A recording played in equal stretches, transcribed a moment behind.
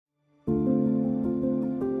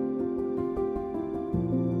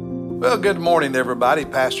Well, good morning, everybody.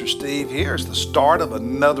 Pastor Steve here. It's the start of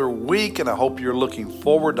another week, and I hope you're looking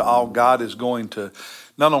forward to all God is going to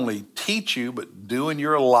not only teach you, but do in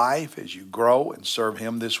your life as you grow and serve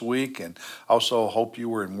Him this week. And also hope you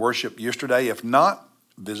were in worship yesterday. If not,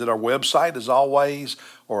 visit our website as always,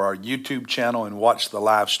 or our YouTube channel and watch the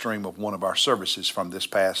live stream of one of our services from this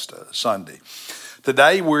past Sunday.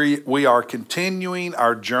 Today, we are continuing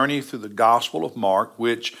our journey through the Gospel of Mark,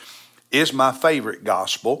 which is my favorite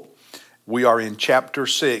gospel. We are in chapter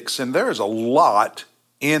 6, and there is a lot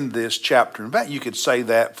in this chapter. In fact, you could say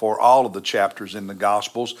that for all of the chapters in the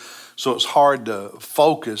Gospels, so it's hard to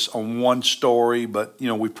focus on one story, but,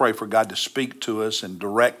 we pray for God to speak to us and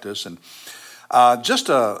direct us. And just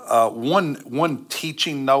one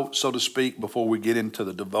teaching note, so to speak, before we get into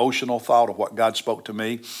the devotional thought of what God spoke to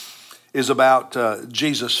me, is about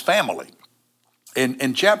Jesus' family.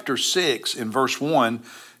 In chapter 6, in verse 1,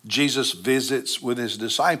 Jesus visits with his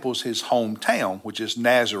disciples his hometown, which is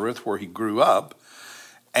Nazareth, where he grew up.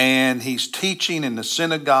 And he's teaching in the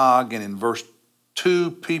synagogue. And in verse 2,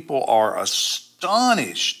 people are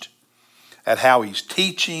astonished at how he's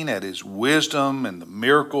teaching, at his wisdom and the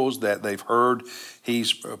miracles that they've heard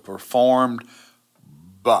he's performed.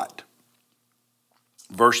 But,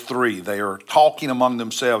 verse 3, they are talking among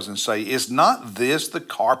themselves and say, "Is not this the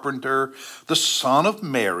carpenter, the son of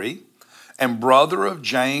Mary, and brother of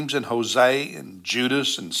James and Jose and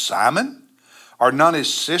Judas and Simon? Are none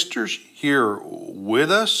his sisters here with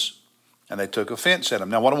us?" And they took offense at him.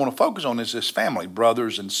 Now, what I want to focus on is this family,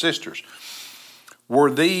 brothers and sisters. Were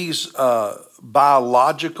these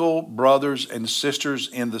biological brothers and sisters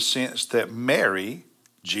in the sense that Mary,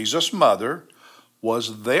 Jesus' mother,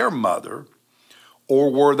 was their mother? Or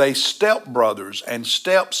were they stepbrothers and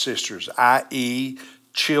stepsisters, i.e.,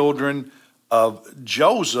 children of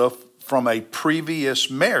Joseph from a previous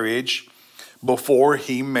marriage before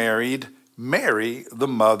he married Mary, the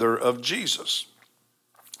mother of Jesus?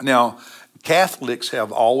 Now, Catholics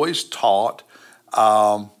have always taught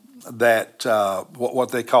that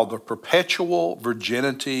what they call the perpetual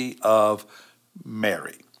virginity of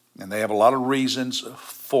Mary. And they have a lot of reasons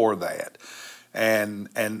for that. And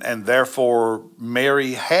therefore,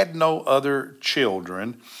 Mary had no other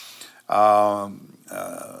children.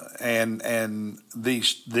 And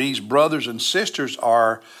these brothers and sisters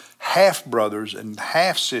are half brothers and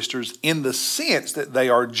half sisters in the sense that they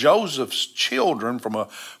are Joseph's children from a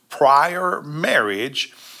prior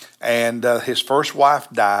marriage, and his first wife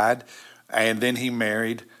died, and then he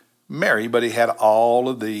married Mary, but he had all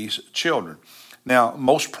of these children. Now,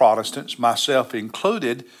 most Protestants, myself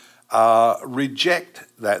included, reject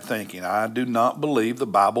that thinking. I do not believe the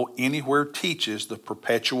Bible anywhere teaches the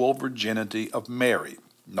perpetual virginity of Mary.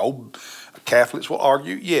 No, Catholics will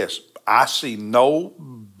argue, yes, I see no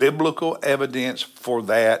biblical evidence for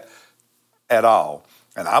that at all.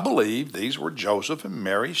 And I believe these were Joseph and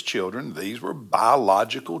Mary's children. These were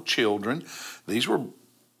biological children. These were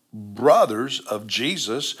brothers of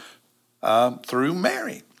Jesus through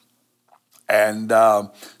Mary. And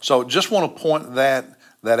so just want to point that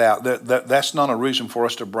out. That's not a reason for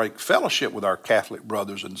us to break fellowship with our Catholic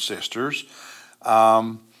brothers and sisters,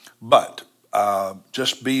 but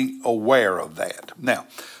just be aware of that. Now,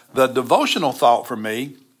 the devotional thought for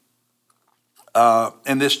me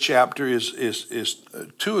in this chapter is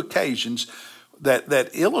two occasions that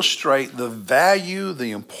illustrate the value,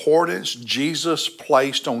 the importance Jesus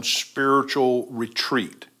placed on spiritual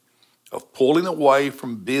retreat, of pulling away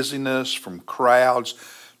from busyness, from crowds,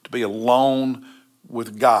 to be alone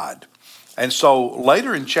with God. And so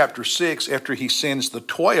later in chapter 6, after he sends the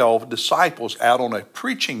 12 disciples out on a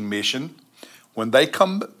preaching mission, when they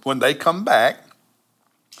come back,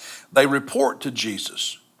 they report to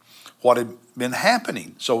Jesus what had been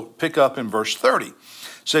happening. So pick up in verse 30. It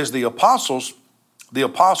says the apostles,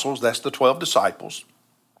 that's the 12 disciples,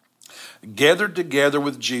 gathered together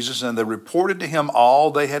with Jesus, and they reported to him all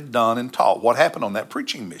they had done and taught. What happened on that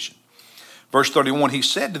preaching mission? Verse 31, he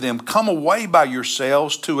said to them, "Come away by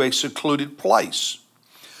yourselves to a secluded place."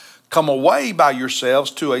 Come away by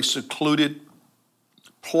yourselves to a secluded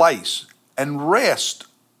place and rest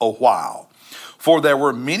a while. For there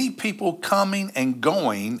were many people coming and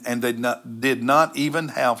going, and they did not even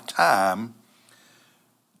have time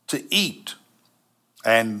to eat.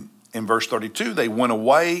 And in verse 32, they went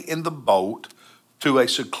away in the boat to a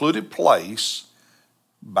secluded place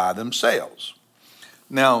by themselves.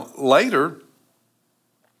 Now, later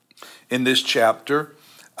in this chapter,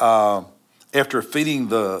 after feeding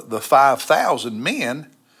the 5,000 men,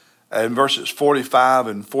 in verses 45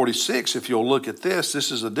 and 46, if you'll look at this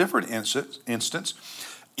is a different instance.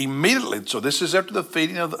 Immediately, so this is after the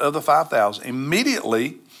feeding of the 5,000,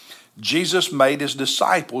 immediately Jesus made his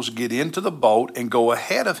disciples get into the boat and go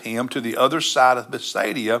ahead of him to the other side of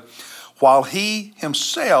Bethsaida, while he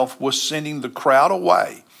himself was sending the crowd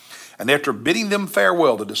away. And after bidding them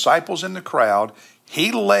farewell, the disciples and the crowd,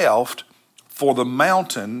 he left for the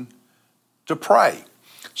mountain to pray.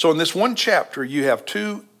 So in this one chapter, you have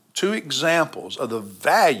two examples of the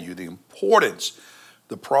value, the importance,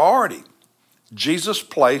 the priority Jesus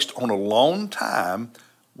placed on alone time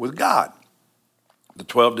with God. The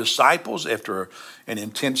 12 disciples, after an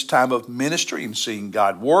intense time of ministry and seeing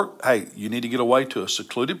God work, hey, you need to get away to a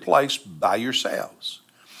secluded place by yourselves.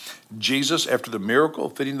 Jesus, after the miracle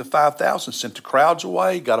of feeding the 5,000, sent the crowds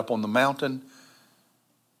away, got up on the mountain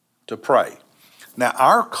to pray. Now,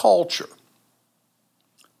 our culture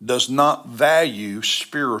does not value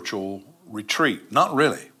spiritual retreat. Not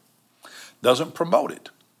really. Doesn't promote it.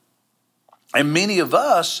 And many of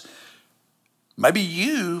us, maybe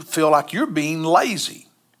you feel like you're being lazy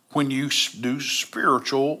when you do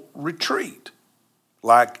spiritual retreat.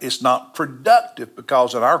 Like it's not productive,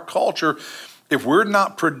 because in our culture, if we're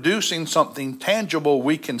not producing something tangible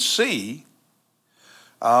we can see,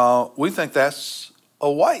 we think that's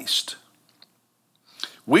a waste.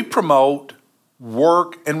 We promote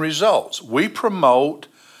work and results. We promote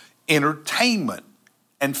entertainment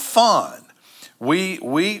and fun.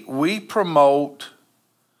 We promote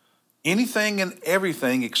anything and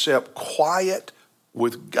everything except quiet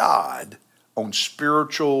with God on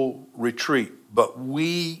spiritual retreat. But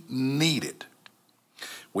we need it.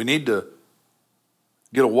 We need to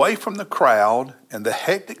get away from the crowd and the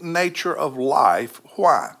hectic nature of life.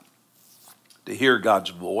 Why? To hear God's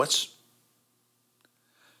voice.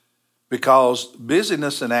 Because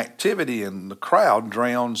busyness and activity in the crowd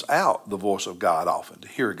drowns out the voice of God often. To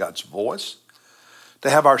hear God's voice, to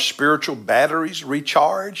have our spiritual batteries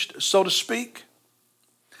recharged, so to speak,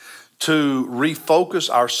 to refocus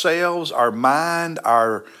ourselves, our mind,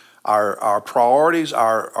 our priorities,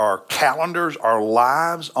 our calendars, our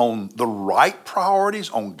lives on the right priorities,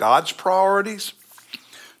 on God's priorities,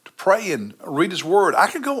 to pray and read his word. I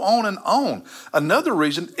could go on and on. Another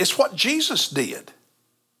reason is what Jesus did.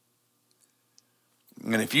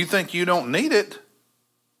 And if you think you don't need it,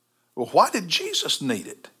 well, why did Jesus need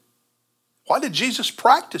it? Why did Jesus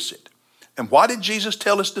practice it? And why did Jesus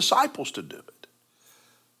tell his disciples to do it?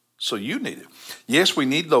 So you need it. Yes, we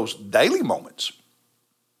need those daily moments,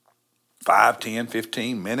 5, 10,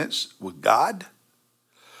 15 minutes with God.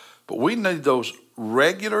 But we need those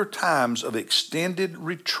regular times of extended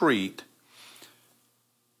retreat,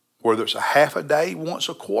 whether it's a half a day once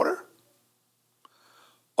a quarter,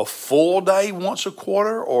 a full day once a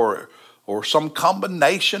quarter, or some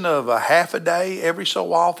combination of a half a day every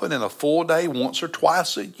so often and a full day once or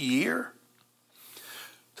twice a year,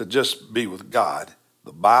 to just be with God.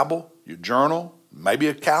 The Bible, your journal, maybe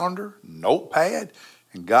a calendar, notepad,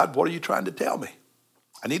 and God, what are you trying to tell me?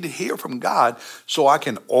 I need to hear from God so I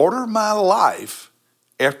can order my life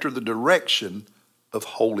after the direction of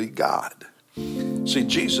holy God. See,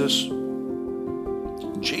 Jesus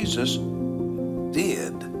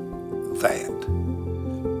did that.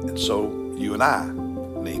 And so you and I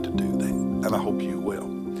need to do that. And I hope you will.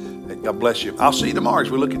 God bless you. I'll see you tomorrow as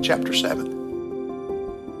we look at chapter 7.